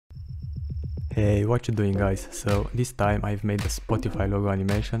Hey, what you doing guys? So this time I've made the Spotify logo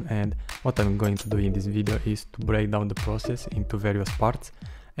animation, and what I'm going to do in this video is to break down the process into various parts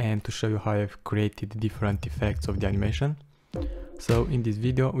and to show you how I've created different effects of the animation. So in this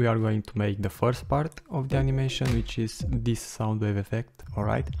video we are going to make the first part of the animation, which is this sound wave effect,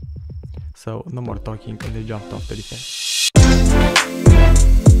 alright? So no more talking, let's jump to After Effects.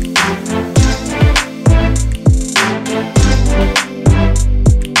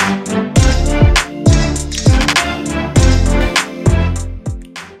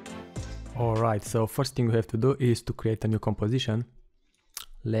 Alright, so first thing we have to do is to create a new composition.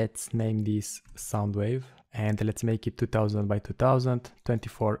 Let's name this sound wave and let's make it 2000 by 2000,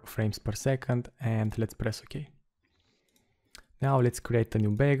 24 frames per second, and let's press OK. Now let's create a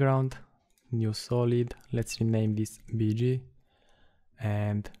new background, new solid. Let's rename this BG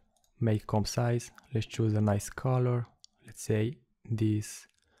and make comp size. Let's choose a nice color. Let's say this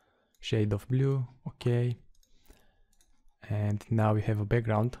shade of blue. OK. And now we have a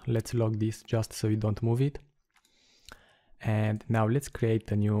background. Let's lock this just so we don't move it. And now let's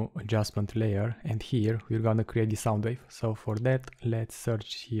create a new adjustment layer, and here we're gonna create the sound wave. So for that, let's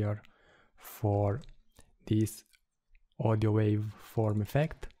search here for this audio waveform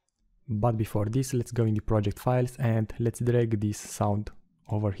effect. But before this, let's go in the project files and let's drag this sound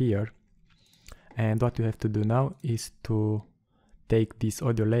over here. And what we have to do now is to take this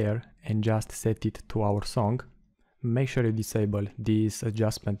audio layer and just set it to our song. Make sure you disable this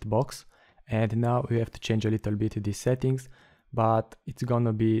adjustment box, and now we have to change a little bit these settings, but it's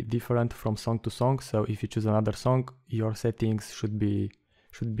gonna be different from song to song. So if you choose another song, your settings should be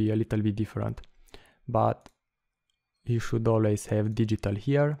a little bit different, but you should always have digital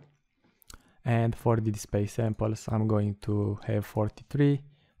here. And for the display samples, I'm going to have 43.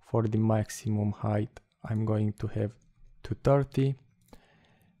 For the maximum height, I'm going to have 230,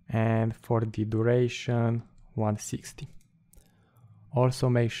 and for the duration 160. Also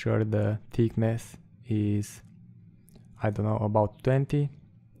make sure the thickness is, I don't know, about 20,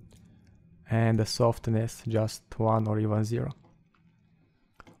 and the softness just 1 or even 0.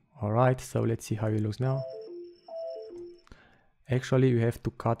 Alright, so let's see how it looks now. Actually we have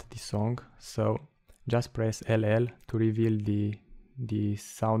to cut the song, so just press LL to reveal the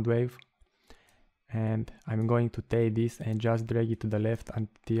sound wave, and I'm going to take this and just drag it to the left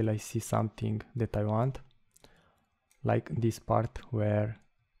until I see something that I want, like this part where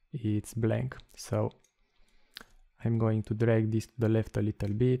it's blank. So I'm going to drag this to the left a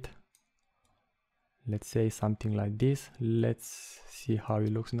little bit. Let's say something like this. Let's see how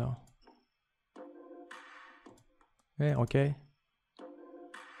it looks now. Yeah, okay.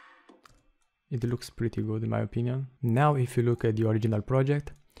 It looks pretty good in my opinion. Now if you look at the original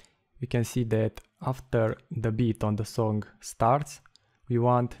project, you can see that after the beat on the song starts, we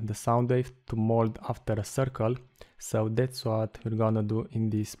want the sound wave to mold after a circle. So that's what we're gonna do in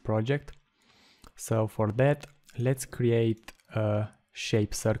this project. So for that, let's create a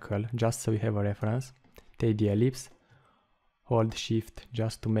shape circle just so we have a reference. Take the ellipse, hold shift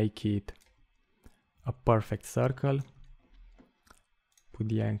just to make it a perfect circle. Put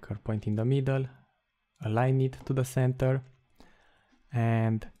the anchor point in the middle, align it to the center,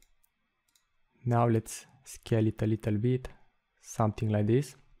 and now let's scale it a little bit, something like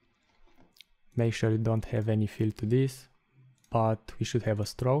this. Make sure you don't have any fill to this, but we should have a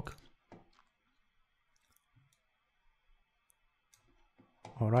stroke.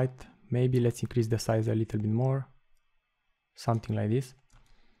 Alright, maybe let's increase the size a little bit more, something like this.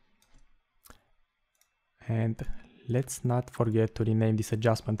 And let's not forget to rename this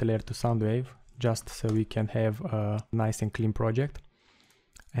adjustment layer to sound wave, just so we can have a nice and clean project.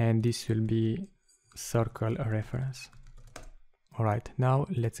 And this will be circle reference. Alright, now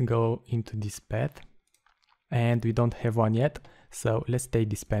let's go into this path, and we don't have one yet, so let's take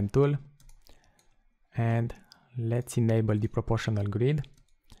this pen tool and let's enable the proportional grid.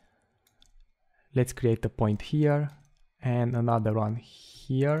 Let's create a point here and another one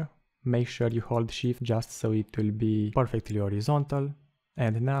here. Make sure you hold shift just so it will be perfectly horizontal,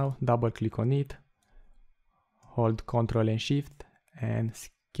 and now double click on it, hold Ctrl and Shift and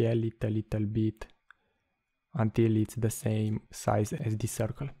scale it a little bit until it's the same size as this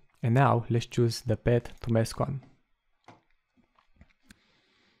circle. And now let's choose the path to mask on.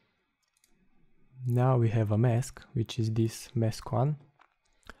 Now we have a mask, which is this mask one.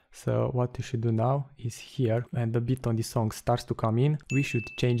 So what we should do now is here, when the beat on the song starts to come in, we should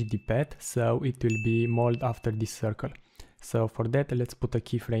change the path so it will be molded after this circle. So for that, let's put a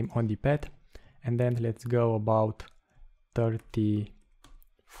keyframe on the path, and then let's go about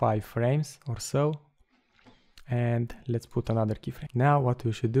 35 frames or so. and let's put another keyframe. Now what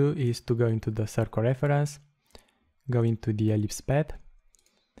we should do is to go into the circle reference, go into the ellipse path,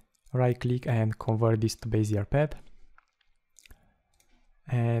 right click and convert this to Bezier path.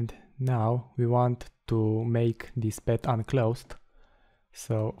 And now we want to make this path unclosed.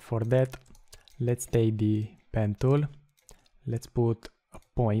 So for that, let's take the pen tool, let's put a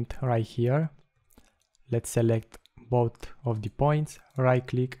point right here, let's select both of the points, right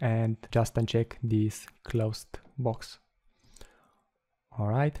click and just uncheck this closed box.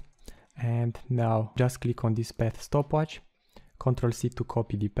 Alright, and now just click on this path stopwatch, Ctrl C to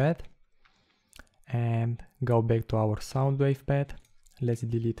copy the path, and go back to our sound wave path. Let's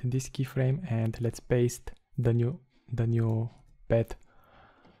delete this keyframe and let's paste the new path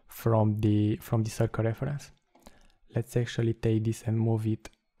from the circle reference. Let's actually take this and move it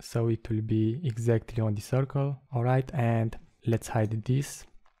so it will be exactly on the circle. Alright, and let's hide this.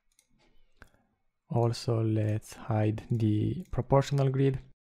 Also, let's hide the proportional grid.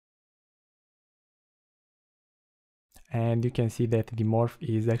 And you can see that the morph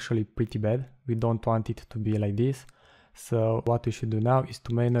is actually pretty bad. We don't want it to be like this. So what we should do now is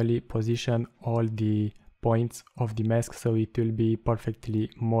to manually position all the points of the mask so it will be perfectly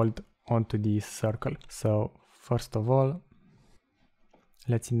molded onto this circle. So first of all,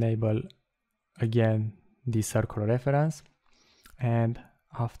 let's enable again the circle reference, and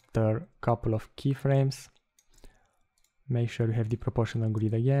after a couple of keyframes, make sure you have the proportional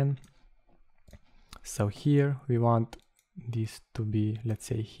grid again. So here we want this to be, let's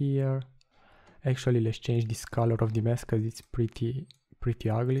say here. Actually, let's change this color of the mask because it's pretty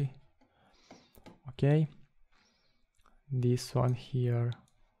ugly. Okay, this one here,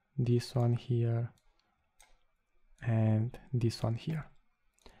 and this one here.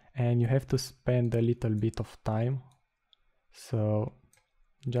 And you have to spend a little bit of time, so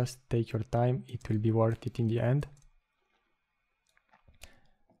just take your time, it will be worth it in the end.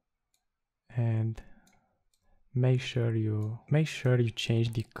 And make sure you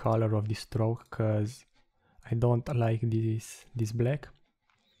change the color of the stroke because I don't like this black.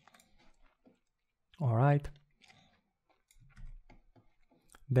 Alright,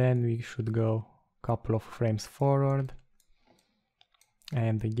 then we should go a couple of frames forward,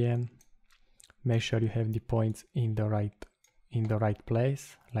 and again make sure you have the points in the right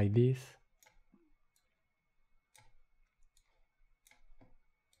place, like this.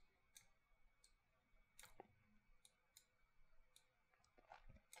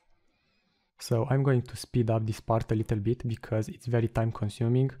 So I'm going to speed up this part a little bit because it's very time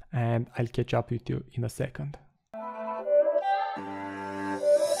consuming, and I'll catch up with you in a second.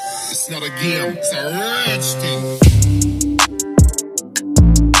 It's not a game, it's a rich thing.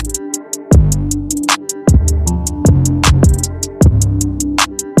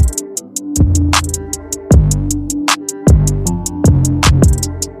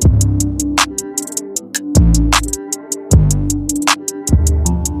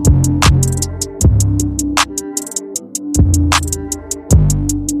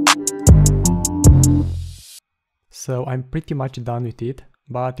 So I'm pretty much done with it,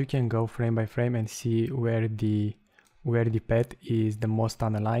 but you can go frame by frame and see where the path is the most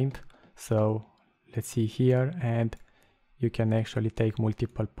unaligned. So let's see here, and you can actually take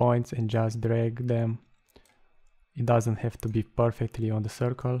multiple points and just drag them. It doesn't have to be perfectly on the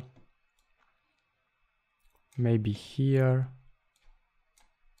circle. Maybe here.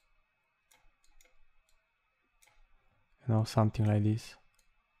 You know, something like this.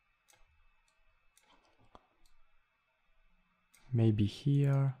 Maybe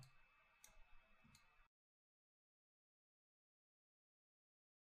here.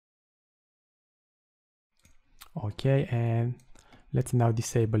 Okay, and let's now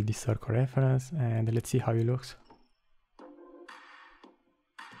disable the circle reference and let's see how it looks.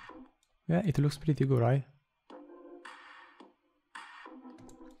 Yeah, it looks pretty good, right?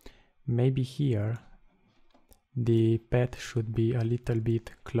 Maybe here the path should be a little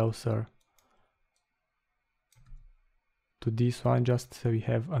bit closer to this one, just so we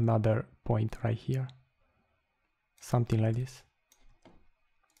have another point right here. Something like this.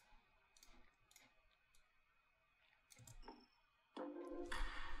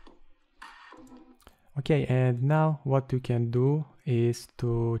 Okay, and now what you can do is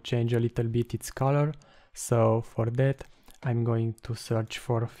to change a little bit its color. So for that, I'm going to search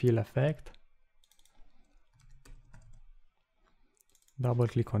for fill effect. Double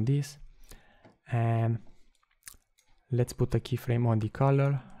click on this, and let's put a keyframe on the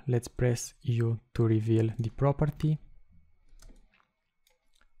color. Let's press U to reveal the property.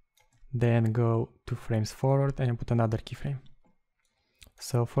 Then go 2 frames forward and put another keyframe.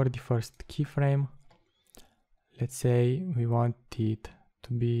 So for the first keyframe, let's say we want it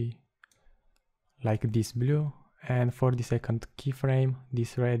to be like this blue, and for the second keyframe,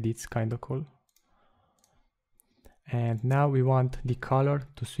 this red, it's kind of cool. And now we want the color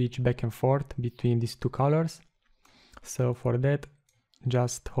to switch back and forth between these two colors. So for that,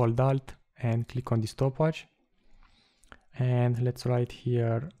 just hold Alt and click on the stopwatch. And let's write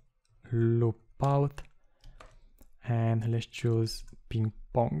here loop out, and let's choose ping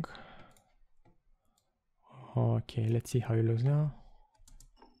pong. Okay, let's see how it looks now.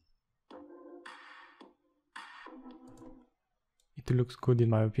 It looks good in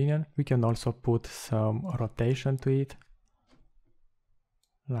my opinion. We can also put some rotation to it,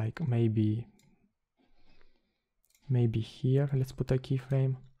 like maybe here. Let's put a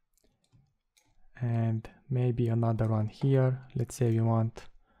keyframe, and maybe another one here. Let's say we want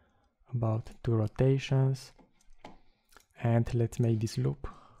about 2 rotations, and let's make this loop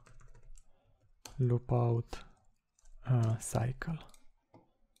out cycle.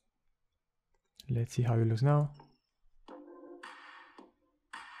 Let's see how it looks now.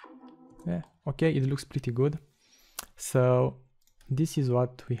 Yeah, okay, it looks pretty good. So this is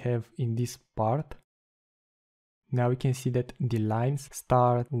what we have in this part. Now we can see that the lines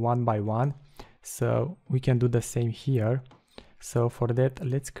start one by one, so we can do the same here. So for that,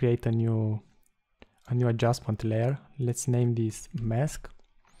 let's create a new adjustment layer. Let's name this mask,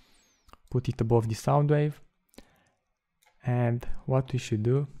 put it above the sound wave, and what we should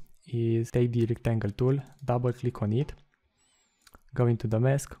do is take the rectangle tool, double click on it, go into the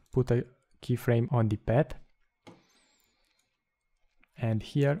mask, put a keyframe on the path, and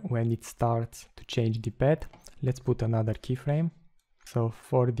here when it starts to change the path, let's put another keyframe. So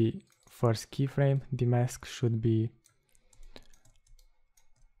for the first keyframe, the mask should be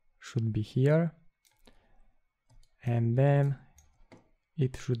here, and then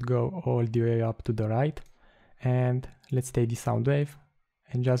it should go all the way up to the right. And let's take the sound wave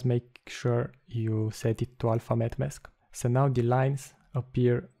and just make sure you set it to alpha matte mask. So now the lines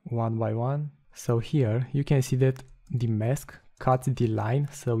appear one by one. So here you can see that the mask cuts the line,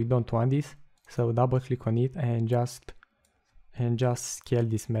 so we don't want this. So double click on it and just scale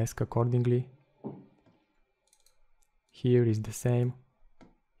this mask accordingly. Here is the same.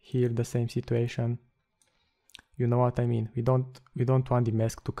 Here the same situation. You know what I mean? We don't want the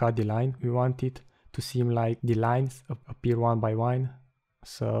mask to cut the line. We want it to seem like the lines appear one by one.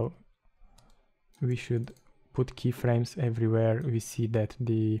 So we should put keyframes everywhere we see that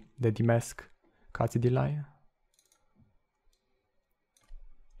the mask cuts the line.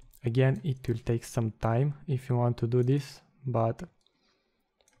 Again, it will take some time if you want to do this, but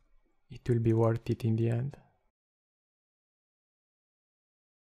it will be worth it in the end.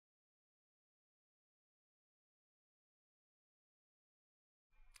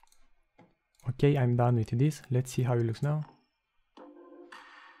 Okay, I'm done with this. Let's see how it looks now.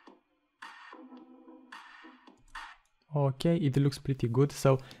 Okay, it looks pretty good.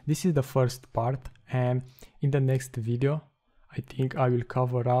 So this is the first part, and in the next video I think I will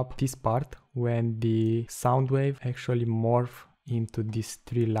cover up this part when the sound wave actually morph into these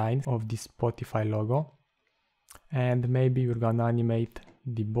 3 lines of the Spotify logo, and maybe we're gonna animate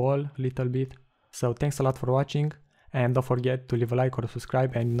the ball a little bit. So thanks a lot for watching, and don't forget to leave a like or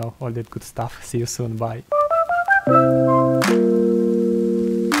subscribe and all that good stuff. See you soon, bye.